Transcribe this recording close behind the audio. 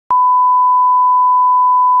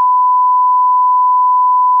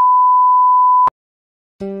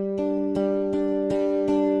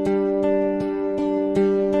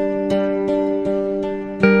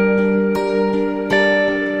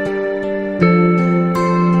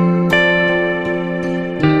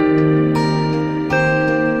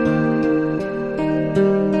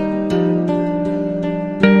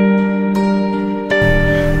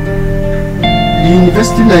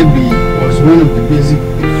University Library was one of the basic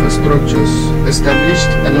infrastructures established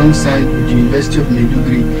alongside the University of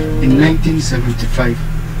Maiduguri in 1975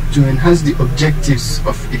 to enhance the objectives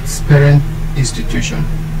of its parent institution.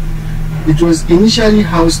 It was initially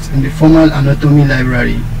housed in the formal anatomy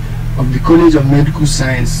library of the College of Medical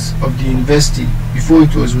Science of the university before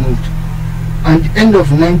it was moved. At the end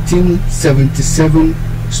of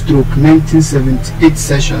 1977/1978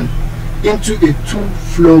 session, into a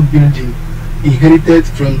two-floor building inherited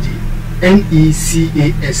from the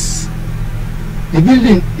NECAS. The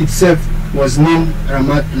building itself was named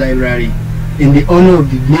Ramat Library in the honor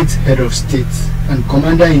of the late head of state and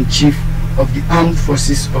commander-in-chief of the Armed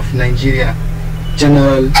Forces of Nigeria,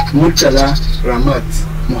 General Murtala Ramat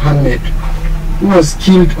Mohammed, who was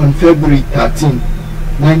killed on February 13,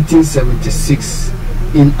 1976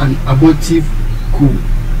 in an abortive coup.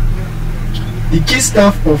 The key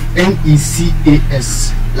staff of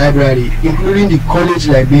NECAS Library, including the college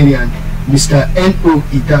librarian, Mr. N.O.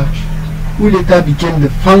 Ita, who later became the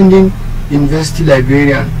founding university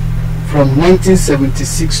librarian from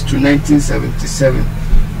 1976 to 1977,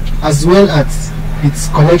 as well as its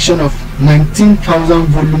collection of 19,000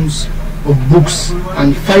 volumes of books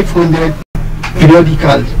and 500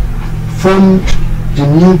 periodicals, formed the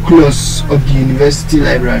nucleus of the university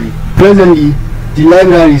library. Presently, the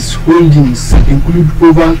library's holdings include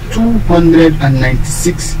over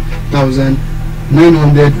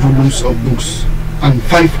 296,900 volumes of books and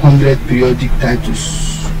 500 periodic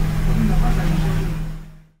titles.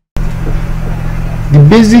 The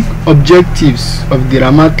basic objectives of the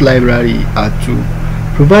Ramat Library are to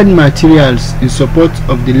provide materials in support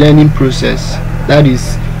of the learning process, that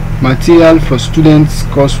is, material for students'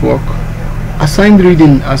 coursework, assigned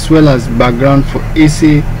reading as well as background for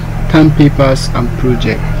essay, term papers and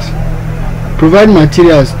projects. Provide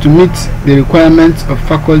materials to meet the requirements of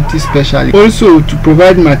faculty specialists. Also to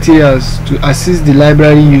provide materials to assist the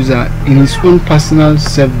library user in his own personal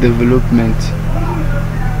self-development.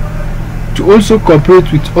 To also cooperate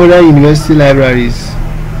with other university libraries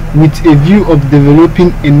with a view of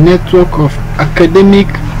developing a network of academic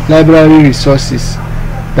library resources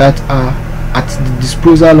that are at the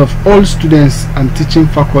disposal of all students and teaching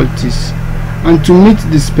faculties, and to meet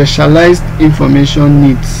the specialized information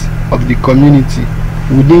needs of the community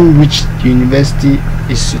within which the university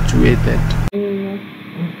is situated. I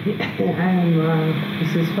am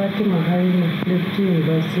Mrs. Fatima Harina, Deputy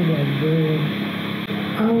University Librarian.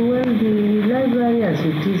 Well, the library as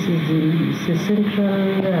it is a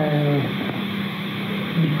central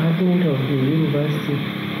department of the university,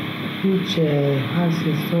 which has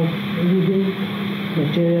a stock reading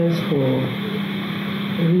materials for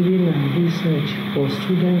reading and research for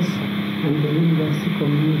students and the university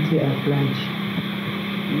community at large.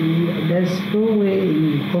 There's no way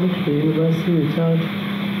you come to the university without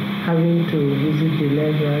having to visit the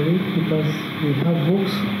library, because we have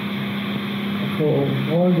books for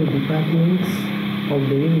all the departments of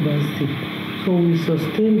the university. So we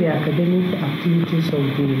sustain the academic activities of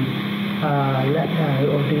the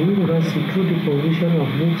university through the provision of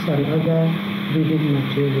books and other reading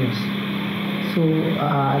materials. So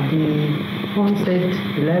the onset,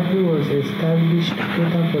 the library was established to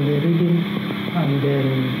cater for the reading and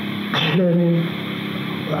learning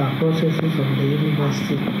processes of the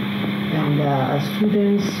university. And as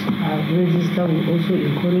students register, we also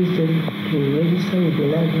encourage them to register with the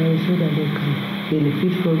library so that they can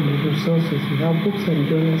benefit from the resources. We have books and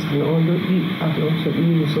journals and also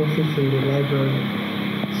e-resources in the library.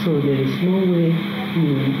 So there is no way you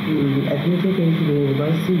will be admitted into the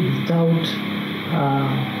university without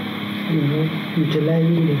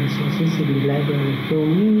utilizing the resources in the library. So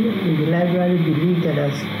we in the library believe that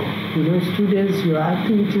as students, your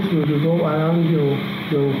activities will revolve around your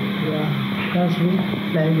classroom,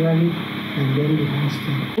 library, and then the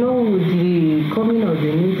hostel. With the coming of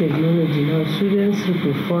the new technology, now students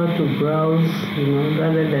prefer to browse,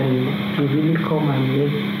 rather than to really come and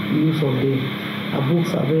make use of the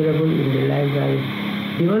books available in the library.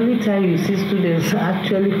 The only time you see students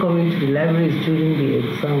actually coming to the library is during the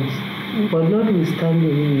exams. But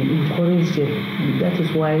notwithstanding, we encourage them. That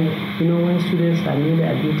is why, when students are newly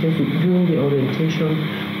admitted during the orientation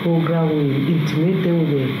program, we intimate them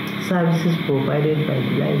with the services provided by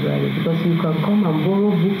the library. Because you can come and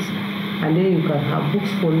borrow books, and then you can have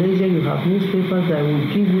books for leisure. You have newspapers that will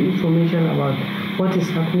give you information about what is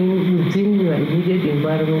happening within your immediate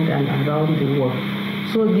environment and around the world.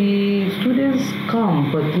 So the students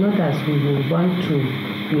come, but not as we would want to,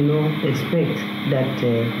 expect that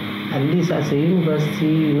at least as a university,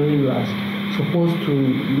 you are supposed to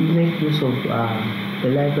make use of the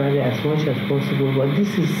library as much as possible. But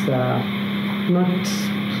this is not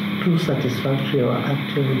too satisfactory or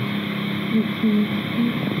actually.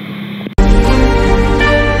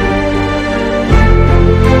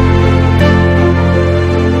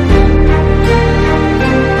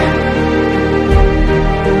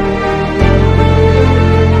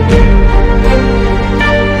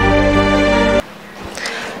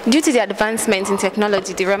 Due to the advancement in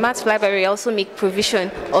technology, the Ramat library also make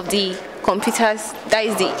provision of the computers, that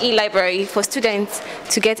is the e-library, for students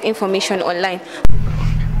to get information online.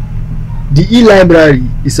 The e-library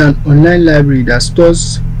is an online library that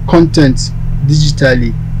stores content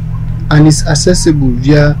digitally and is accessible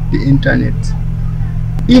via the internet.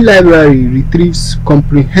 E-library retrieves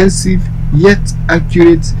comprehensive yet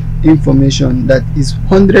accurate information that is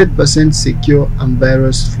 100% secure and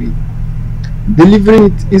virus-free,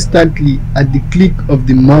 delivering it instantly at the click of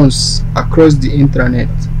the mouse across the intranet.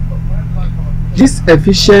 This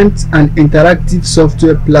efficient and interactive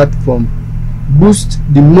software platform boosts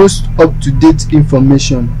the most up-to-date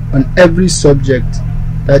information on every subject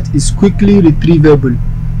that is quickly retrievable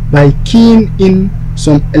by keying in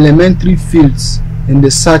some elementary fields in the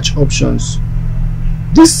search options.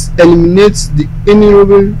 This eliminates the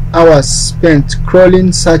innumerable hours spent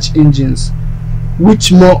crawling search engines,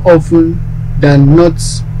 which more often than not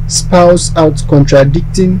spouse out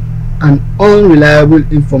contradicting and unreliable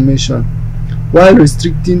information, while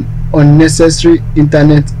restricting unnecessary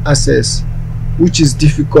internet access, which is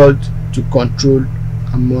difficult to control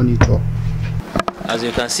and monitor. As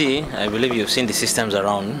you can see, I believe you've seen the systems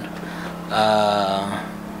around.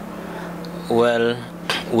 Well,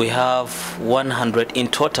 we have 100 in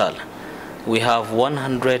total. We have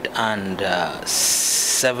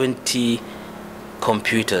 170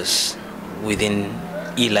 computers within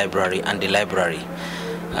e-library and the library.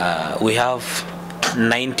 We have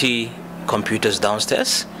 90 computers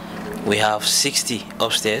downstairs. We have 60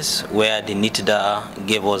 upstairs where the NITDA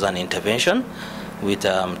gave us an intervention with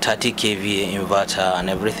 30 kVA inverter and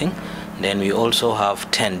everything. Then we also have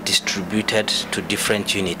 10 distributed to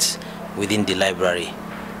different units within the library.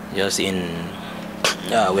 Just in,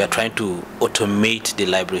 we are trying to automate the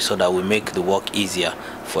library so that we make the work easier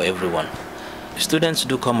for everyone. Students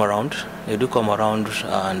do come around. They do come around,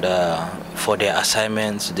 and for their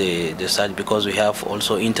assignments, they search, because we have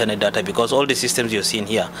also internet data, because all the systems you're seeing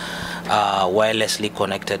here are wirelessly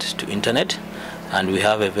connected to internet, and we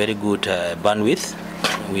have a very good bandwidth.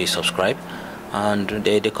 We subscribe, and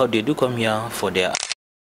they do come here for their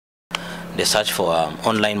search for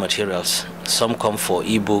online materials. Some come for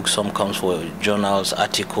ebooks, some comes for journals,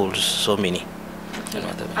 articles, so many.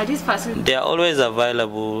 Are these facilities? They are always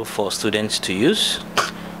available for students to use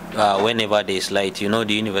whenever there is light. You know,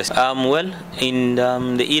 the university. Well, in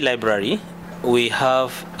the e-library, we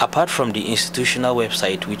have, apart from the institutional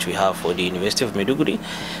website which we have for the University of Maiduguri,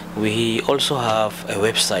 we also have a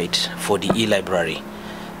website for the e-library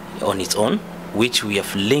on its own, which we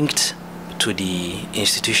have linked to the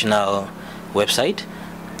institutional website.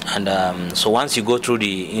 And so once you go through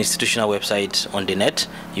the institutional website on the net,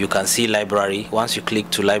 you can see library. Once you click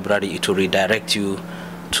to library, it will redirect you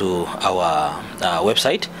to our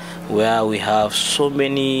website, where we have so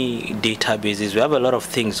many databases. We have a lot of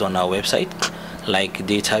things on our website, like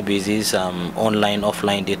databases, online,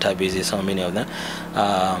 offline databases, so many of them.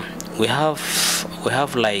 We have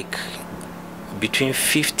like between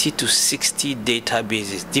 50 to 60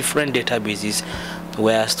 databases, different databases,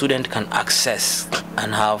 where students can access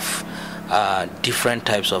and have different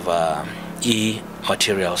types of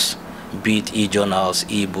e-materials, be it e-journals,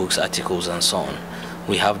 e-books, articles, and so on.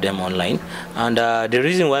 We have them online, and the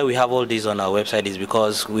reason why we have all these on our website is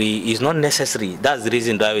because it's not necessary. That's the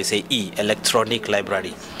reason why we say electronic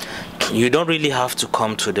library. You don't really have to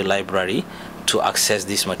come to the library to access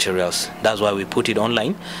these materials. That's why we put it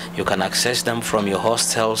online. You can access them from your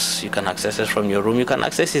hostels, you can access it from your room, you can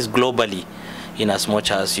access it globally, in as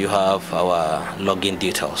much as you have our login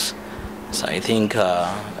details. So I think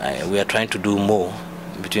we are trying to do more.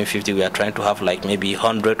 Between 50, we are trying to have like maybe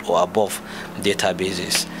 100 or above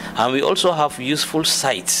databases. And we also have useful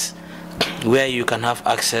sites where you can have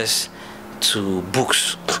access to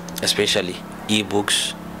books, especially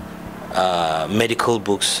e-books, medical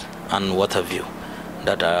books, and what have you,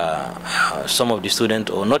 that some of the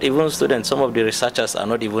students, or not even students, some of the researchers are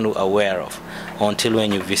not even aware of until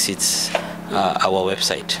when you visit our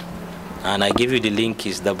website. And I give you the link,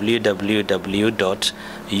 is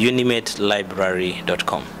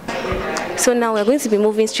www.unimaidlibrary.com. So now we're going to be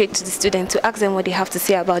moving straight to the students to ask them what they have to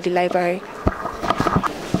say about the library.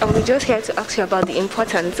 And we're just here to ask you about the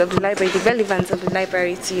importance of the library, the relevance of the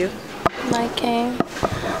library to you. Okay.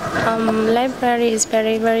 Library is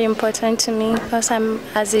very, very important to me because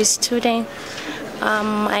as a student,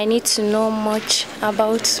 I need to know much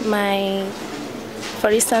about for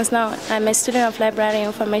instance, now I'm a student of library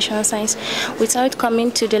information science. Without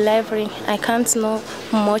coming to the library, I can't know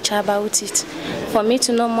much about it. For me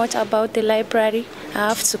to know much about the library, I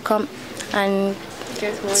have to come and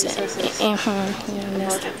get more resources.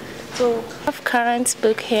 Yes. So I have current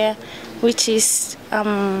book here, which is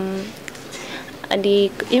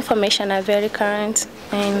the information are very current,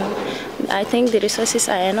 and I think the resources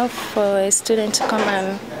are enough for a student to come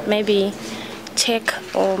and maybe check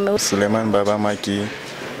or maybe. Suleiman Baba Maki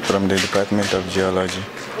from the Department of Geology.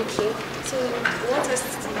 Okay, so what is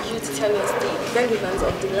you to tell us the relevance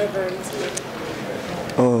of the library today?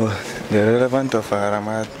 Oh, the relevance of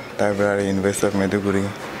Ramat Library in West of MAIDUGURI.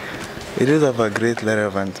 It is of a great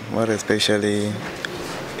relevance, more especially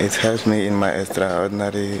it helps me in my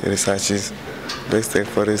extraordinary researches. Let's take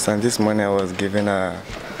for instance, this morning I was given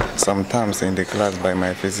some terms in the class by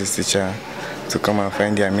my physics teacher to come and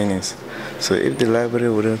find their meanings. So if the library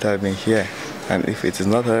wouldn't have been here, and if it is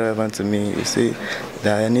not relevant to me, you see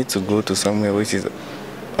that I need to go to somewhere which is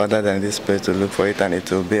other than this place to look for it, and it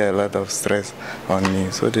will be a lot of stress on me.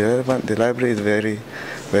 So the library is very,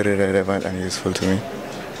 very relevant and useful to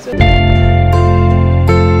me.